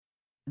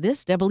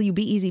This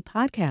WBEZ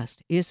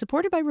podcast is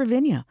supported by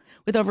Ravinia,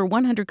 with over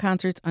 100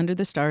 concerts under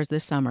the stars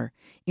this summer,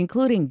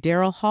 including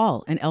Daryl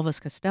Hall and Elvis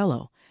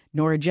Costello,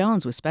 Norah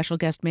Jones with special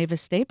guest Mavis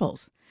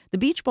Staples, The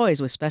Beach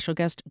Boys with special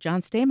guest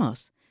John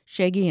Stamos,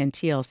 Shaggy and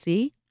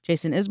TLC,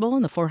 Jason Isbell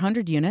and the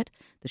 400 Unit,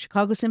 the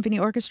Chicago Symphony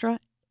Orchestra,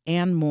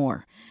 and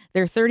more.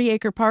 Their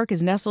 30-acre park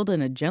is nestled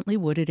in a gently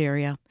wooded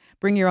area.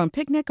 Bring your own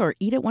picnic or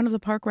eat at one of the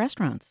park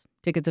restaurants.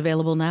 Tickets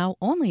available now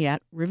only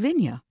at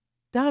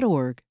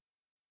ravinia.org.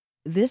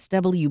 This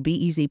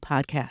WBEZ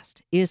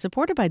podcast is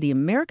supported by the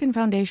American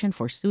Foundation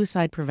for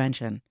Suicide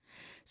Prevention.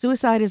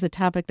 Suicide is a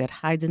topic that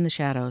hides in the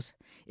shadows.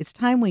 It's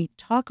time we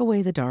talk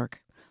away the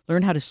dark,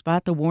 learn how to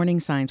spot the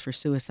warning signs for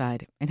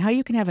suicide, and how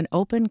you can have an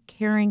open,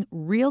 caring,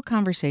 real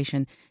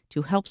conversation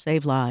to help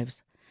save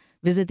lives.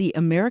 Visit the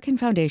American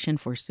Foundation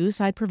for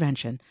Suicide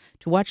Prevention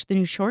to watch the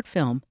new short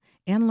film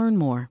and learn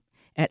more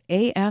at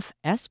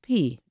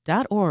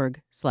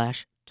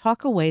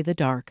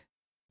afsp.org/talkawaythedark.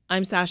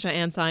 I'm Sasha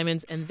Ann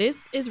Simons, and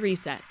this is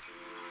Reset.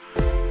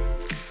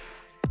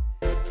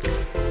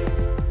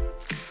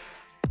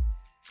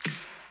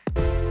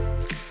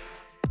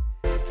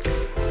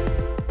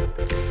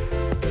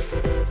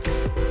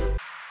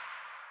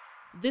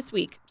 This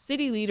week,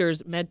 city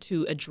leaders met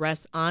to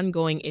address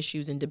ongoing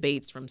issues and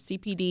debates from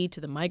CPD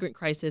to the migrant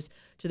crisis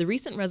to the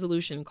recent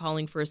resolution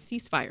calling for a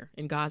ceasefire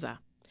in Gaza.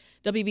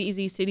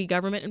 WBEZ city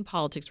government and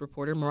politics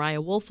reporter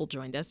Mariah Woelfel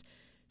joined us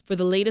for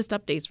the latest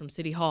updates from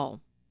City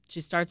Hall. She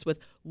starts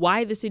with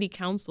why the city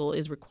council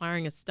is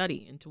requiring a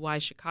study into why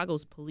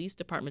Chicago's police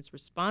department's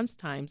response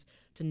times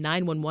to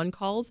 911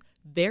 calls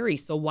vary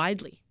so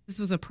widely. This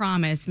was a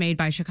promise made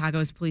by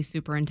Chicago's police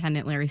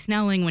superintendent Larry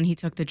Snelling when he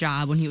took the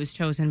job when he was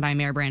chosen by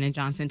Mayor Brandon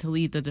Johnson to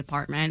lead the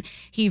department.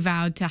 He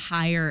vowed to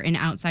hire an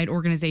outside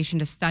organization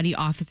to study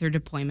officer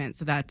deployment.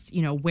 So that's,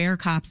 where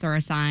cops are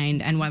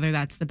assigned and whether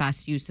that's the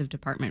best use of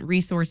department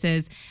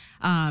resources.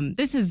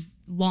 This has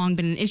long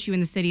been an issue in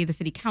the city. The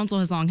city council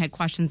has long had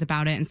questions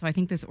about it. And so I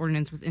think this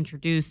ordinance was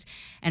introduced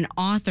and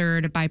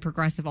authored by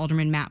Progressive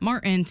Alderman Matt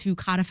Martin to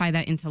codify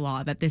that into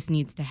law, that this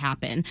needs to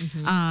happen.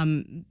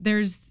 Mm-hmm.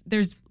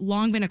 There's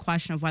long been a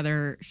question of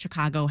whether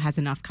Chicago has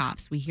enough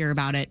cops. We hear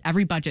about it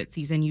every budget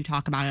season. You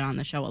talk about it on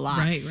the show a lot.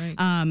 Right.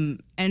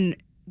 And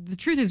the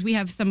truth is we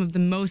have some of the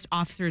most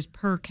officers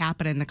per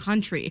capita in the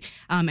country.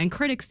 And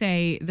critics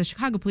say the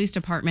Chicago Police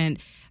Department,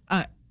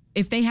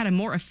 if they had a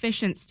more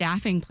efficient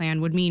staffing plan,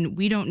 would mean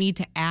we don't need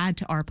to add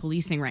to our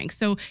policing ranks.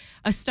 So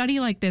a study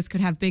like this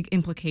could have big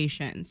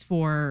implications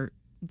for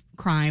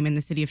crime in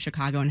the city of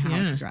Chicago and how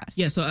it's addressed.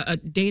 Yeah, so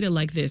data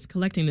like this,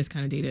 collecting this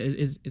kind of data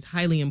is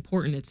highly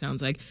important, it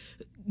sounds like.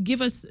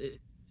 Give us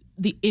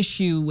the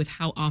issue with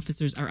how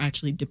officers are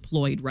actually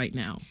deployed right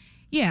now.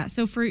 Yeah,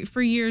 so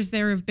for years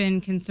there have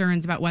been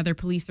concerns about whether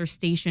police are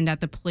stationed at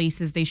the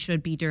places they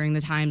should be during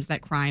the times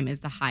that crime is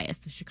the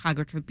highest. The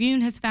Chicago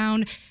Tribune has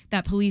found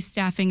that police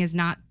staffing is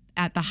not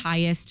at the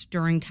highest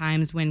during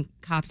times when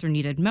cops are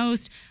needed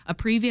most. A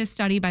previous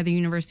study by the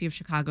University of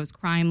Chicago's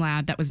crime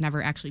lab that was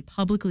never actually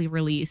publicly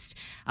released,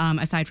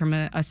 aside from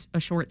a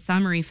short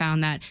summary,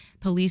 found that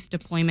police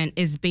deployment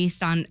is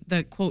based on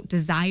the, quote,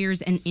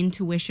 desires and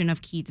intuition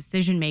of key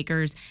decision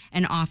makers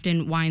and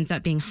often winds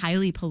up being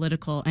highly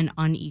political and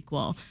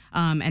unequal.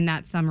 And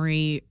that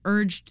summary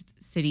urged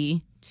the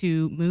city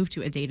to move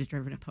to a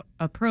data-driven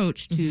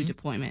approach to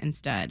deployment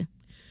instead.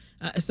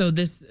 So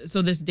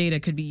this data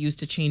could be used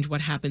to change what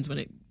happens when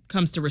it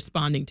comes to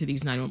responding to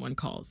these 911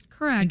 calls.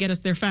 Correct. And get us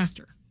there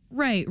faster.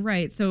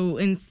 Right. So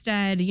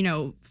instead,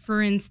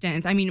 for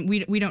instance,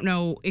 we don't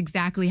know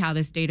exactly how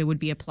this data would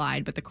be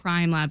applied, but the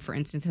crime lab, for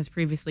instance, has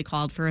previously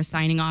called for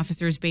assigning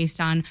officers based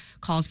on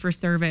calls for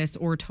service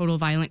or total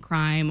violent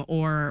crime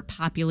or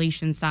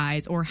population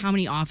size or how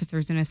many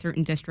officers in a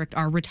certain district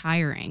are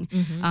retiring.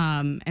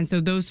 And so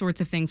those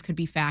sorts of things could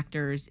be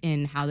factors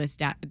in how this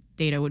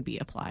data would be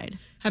applied.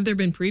 Have there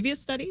been previous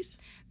studies?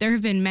 There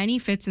have been many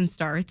fits and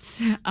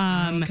starts.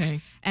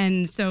 Okay.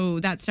 And so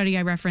that study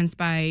I referenced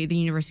by the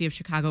University of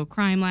Chicago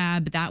Crime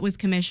Lab, that was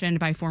commissioned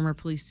by former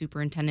police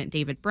superintendent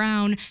David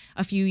Brown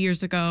a few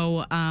years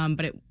ago,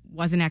 but it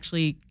wasn't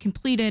actually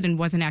completed and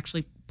wasn't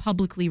actually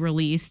publicly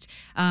released.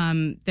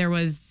 There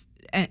was,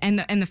 and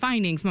the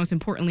findings, most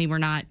importantly, were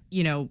not,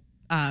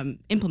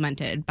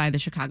 implemented by the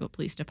Chicago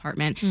Police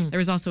Department. There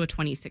was also a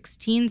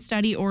 2016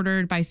 study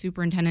ordered by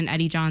Superintendent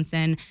Eddie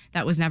Johnson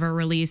that was never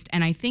released.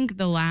 And I think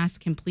the last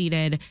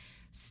completed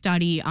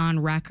study on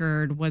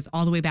record was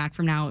all the way back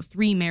from now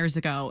 3 mayors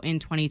ago in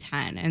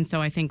 2010. And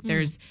so I think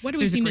there's What do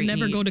we seem to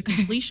never go to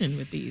completion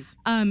with these?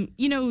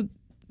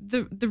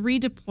 The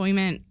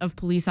redeployment of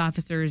police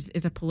officers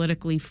is a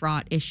politically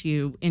fraught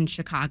issue in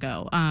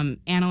Chicago.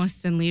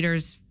 Analysts and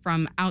leaders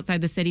from outside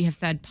the city have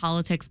said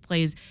politics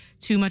plays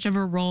too much of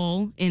a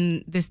role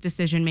in this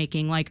decision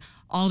making, like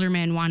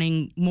aldermen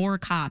wanting more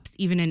cops,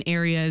 even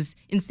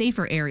in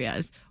safer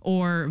areas,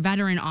 or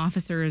veteran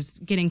officers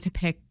getting to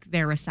pick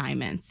their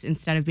assignments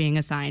instead of being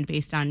assigned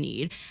based on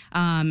need.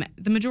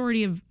 The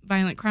majority of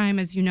violent crime,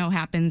 as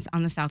happens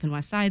on the south and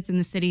west sides in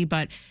the city,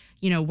 but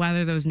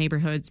whether those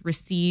neighborhoods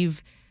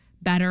receive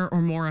better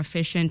or more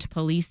efficient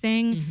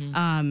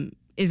policing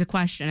is a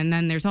question. And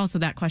then there's also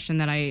that question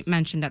that I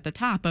mentioned at the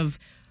top of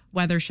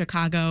whether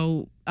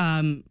Chicago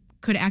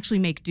could actually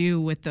make do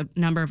with the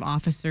number of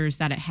officers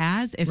that it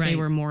has if they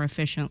were more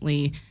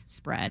efficiently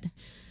spread.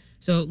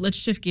 So let's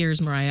shift gears,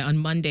 Mariah. On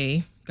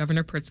Monday,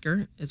 Governor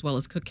Pritzker, as well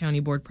as Cook County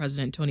Board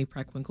President Tony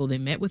Preckwinkle, they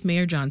met with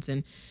Mayor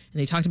Johnson, and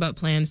they talked about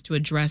plans to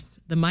address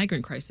the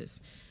migrant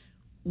crisis.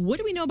 What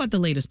do we know about the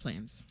latest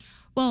plans?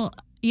 Well,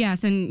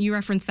 yes, and you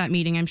referenced that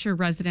meeting. I'm sure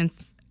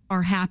residents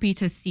are happy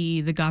to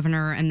see the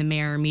governor and the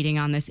mayor meeting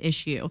on this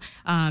issue.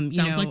 Sounds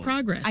like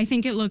progress. I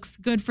think it looks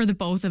good for the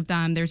both of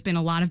them. There's been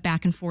a lot of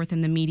back and forth in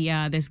the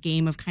media, this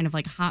game of kind of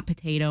like hot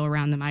potato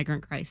around the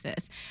migrant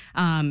crisis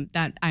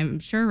that I'm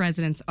sure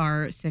residents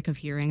are sick of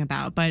hearing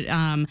about. But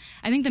I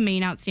think the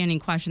main outstanding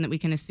question that we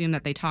can assume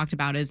that they talked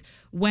about is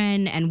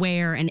when and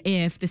where and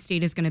if the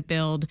state is going to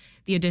build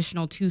the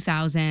additional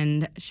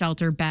 2,000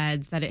 shelter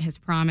beds that it has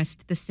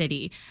promised the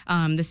city.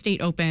 The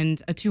state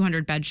opened a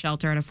 200-bed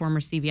shelter at a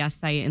former CVS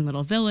site in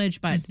Little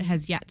Village, but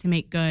has yet to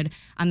make good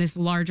on this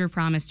larger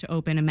promise to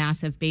open a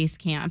massive base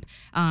camp.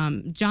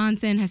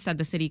 Johnson has said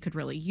the city could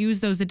really use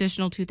those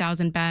additional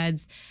 2,000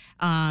 beds.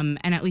 And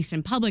at least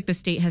in public, the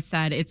state has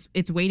said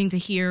it's waiting to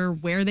hear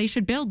where they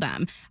should build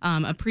them.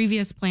 A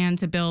previous plan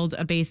to build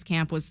a base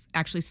camp was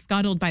actually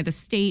scuttled by the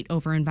state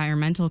over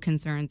environmental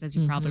concerns, as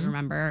you probably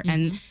remember.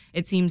 And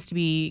it seems to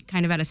be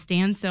kind of at a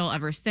standstill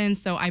ever since.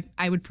 So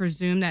I would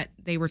presume that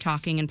they were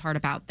talking in part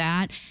about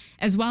that,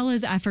 as well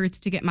as efforts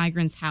to get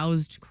migrants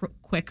housed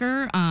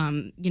quicker.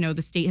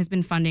 The state has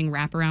been funding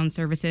wraparound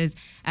services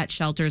at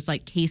shelters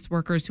like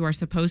caseworkers who are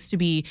supposed to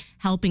be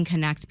helping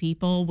connect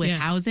people with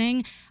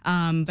housing.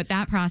 But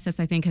that process,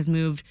 I think, has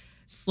moved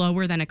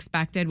slower than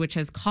expected, which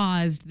has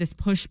caused this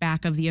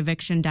pushback of the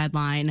eviction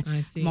deadline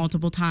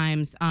multiple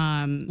times.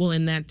 Well,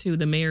 in that, too,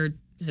 the mayor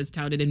has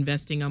touted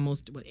investing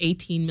almost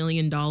 $18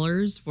 million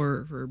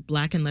for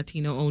Black and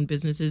Latino-owned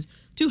businesses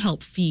to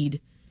help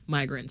feed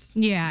migrants.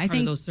 I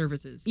think those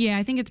services.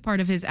 I think it's part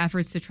of his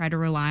efforts to try to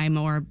rely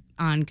more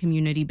on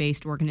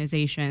community-based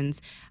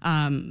organizations,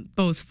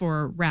 both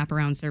for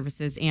wraparound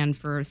services and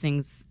for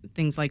things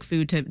like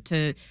food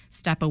to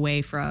step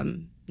away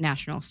from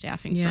national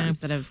staffing firms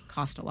that have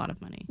cost a lot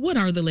of money. What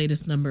are the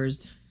latest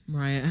numbers,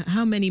 Mariah?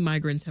 How many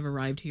migrants have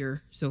arrived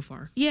here so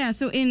far?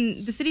 So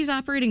in the city's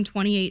operating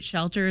 28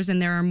 shelters,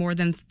 and there are more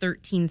than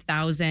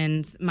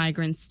 13,000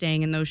 migrants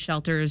staying in those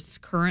shelters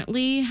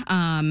currently.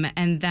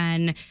 And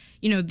then,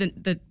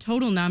 the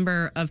total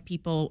number of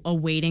people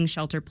awaiting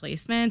shelter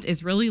placement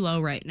is really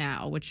low right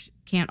now, which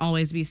can't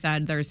always be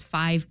said. There's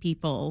 5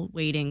 people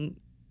waiting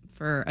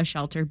for a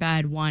shelter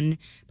bed. 1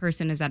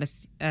 person is at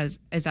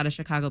a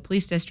Chicago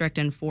police district,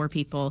 and 4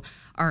 people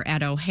are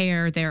at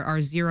O'Hare. There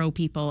are 0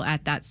 people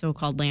at that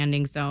so-called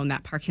landing zone,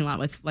 that parking lot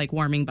with like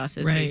warming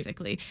buses,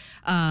 basically.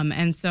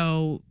 And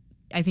so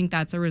I think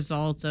that's a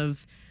result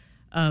of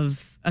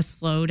a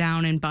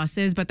slowdown in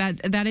buses, but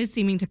that is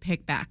seeming to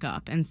pick back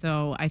up. And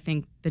so I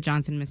think the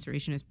Johnson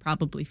administration is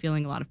probably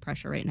feeling a lot of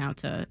pressure right now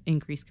to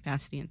increase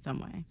capacity in some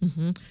way.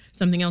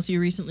 Something else you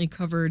recently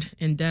covered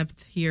in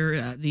depth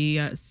here, the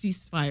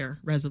ceasefire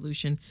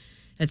resolution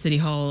at City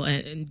Hall.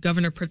 And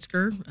Governor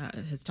Pritzker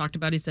has talked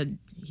about it. He said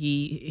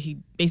he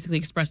basically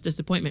expressed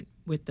disappointment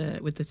with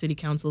the city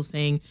council,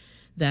 saying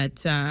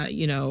that,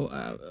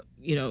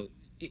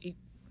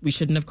 we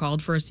shouldn't have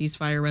called for a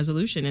ceasefire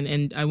resolution.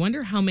 And I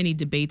wonder how many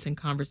debates and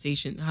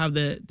conversations, how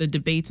the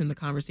debates and the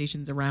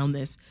conversations around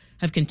this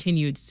have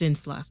continued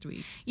since last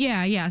week.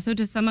 So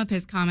to sum up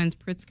his comments,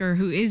 Pritzker,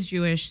 who is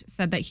Jewish,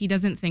 said that he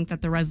doesn't think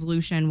that the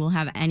resolution will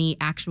have any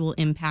actual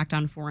impact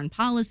on foreign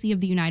policy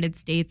of the United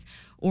States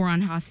or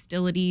on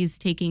hostilities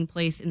taking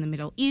place in the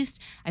Middle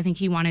East. I think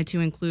he wanted to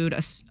include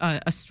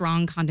a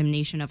strong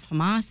condemnation of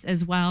Hamas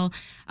as well.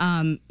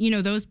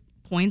 Those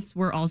points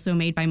were also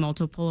made by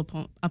multiple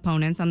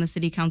opponents on the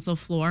city council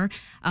floor,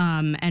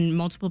 and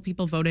multiple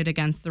people voted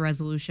against the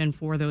resolution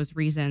for those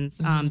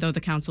reasons, though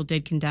the council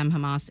did condemn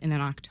Hamas in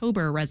an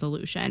October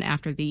resolution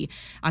after the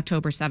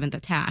October 7th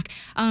attack.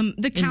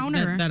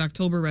 That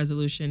October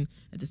resolution,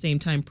 at the same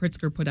time,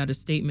 Pritzker put out a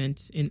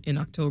statement in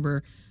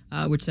October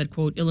which said,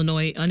 quote,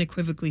 Illinois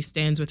unequivocally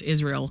stands with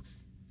Israel.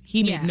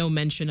 He made no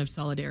mention of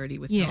solidarity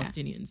with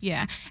Palestinians.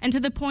 And to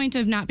the point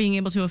of not being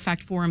able to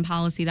affect foreign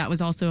policy, that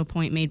was also a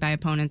point made by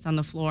opponents on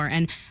the floor.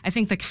 And I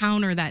think the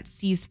counter that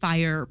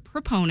ceasefire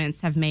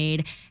proponents have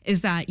made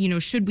is that,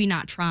 should we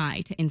not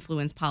try to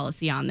influence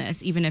policy on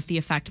this, even if the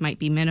effect might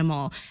be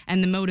minimal?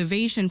 And the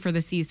motivation for the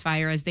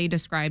ceasefire, as they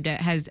described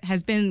it,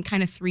 has been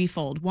kind of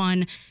threefold.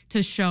 One,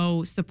 to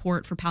show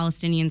support for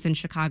Palestinians in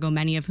Chicago,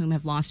 many of whom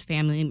have lost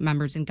family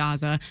members in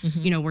Gaza,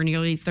 where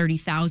nearly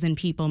 30,000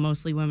 people,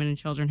 mostly women and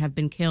children, have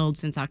been killed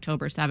since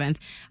October 7th.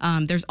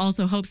 There's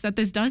also hopes that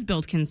this does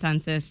build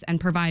consensus and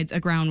provides a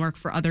groundwork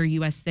for other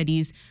U.S.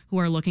 cities who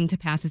are looking to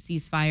pass a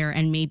ceasefire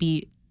and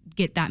maybe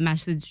get that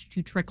message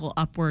to trickle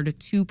upward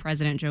to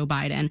President Joe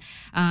Biden.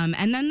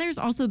 And then there's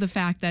also the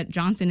fact that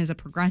Johnson is a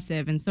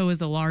progressive, and so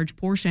is a large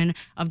portion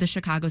of the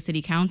Chicago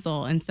City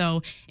Council. And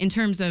so in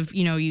terms of,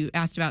 you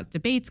asked about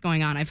debates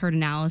going on, I've heard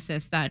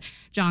analysis that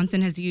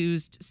Johnson has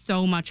used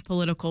so much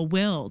political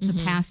will to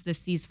pass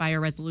this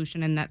ceasefire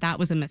resolution and that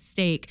was a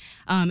mistake.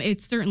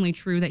 It's certainly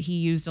true that he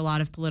used a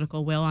lot of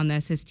political will on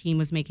this. His team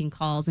was making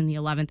calls in the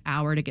 11th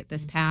hour to get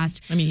this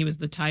passed. I mean, he was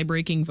the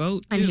tie-breaking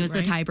vote, too, and he was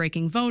right? the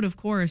tie-breaking vote, of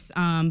course.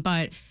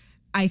 But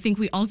I think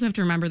we also have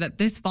to remember that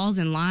this falls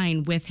in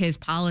line with his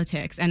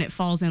politics, and it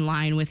falls in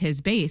line with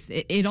his base.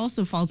 It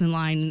also falls in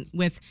line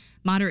with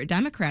moderate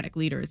Democratic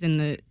leaders in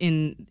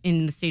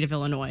the state of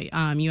Illinois.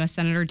 U.S.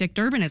 Senator Dick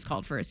Durbin has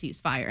called for a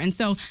ceasefire. And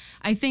so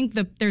I think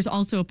that there's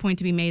also a point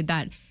to be made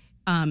that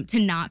to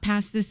not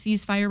pass this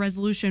ceasefire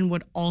resolution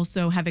would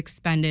also have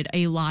expended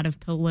a lot of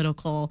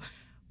political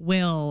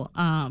will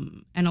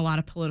and a lot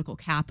of political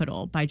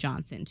capital by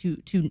Johnson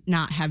to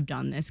not have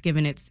done this,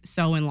 given it's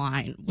so in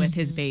line with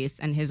his base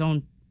and his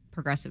own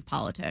progressive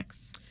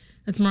politics.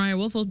 That's Mariah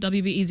Woelfel,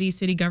 WBEZ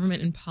City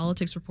Government and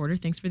Politics reporter.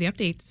 Thanks for the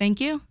updates. Thank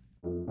you.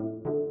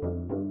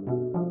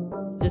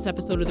 This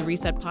episode of the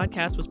Reset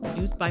Podcast was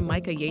produced by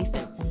Micah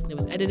Yasin, and it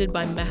was edited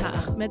by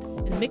Meha Ahmed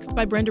and mixed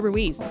by Brenda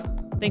Ruiz.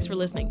 Thanks for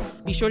listening.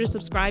 Be sure to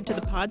subscribe to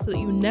the pod so that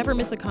you never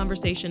miss a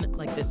conversation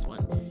like this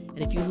one. And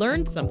if you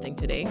learned something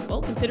today,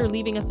 well, consider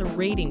leaving us a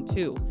rating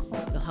too.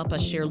 It'll help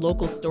us share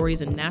local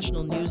stories and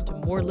national news to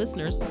more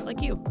listeners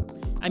like you.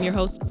 I'm your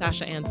host,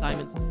 Sasha Ann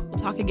Simons. We'll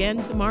talk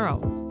again tomorrow.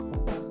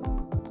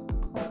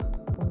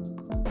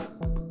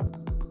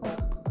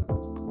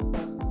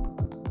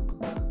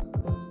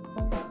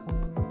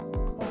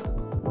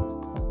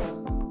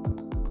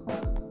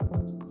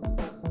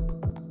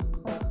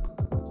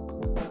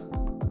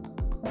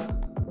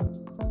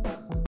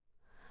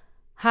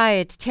 Hi,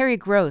 it's Terry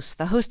Gross,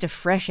 the host of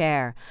Fresh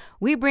Air.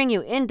 We bring you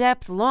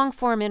in-depth,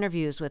 long-form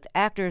interviews with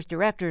actors,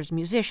 directors,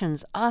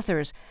 musicians,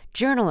 authors,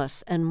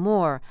 journalists, and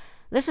more.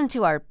 Listen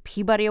to our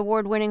Peabody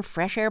Award-winning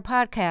Fresh Air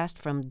podcast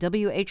from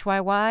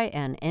WHYY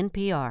and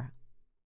NPR.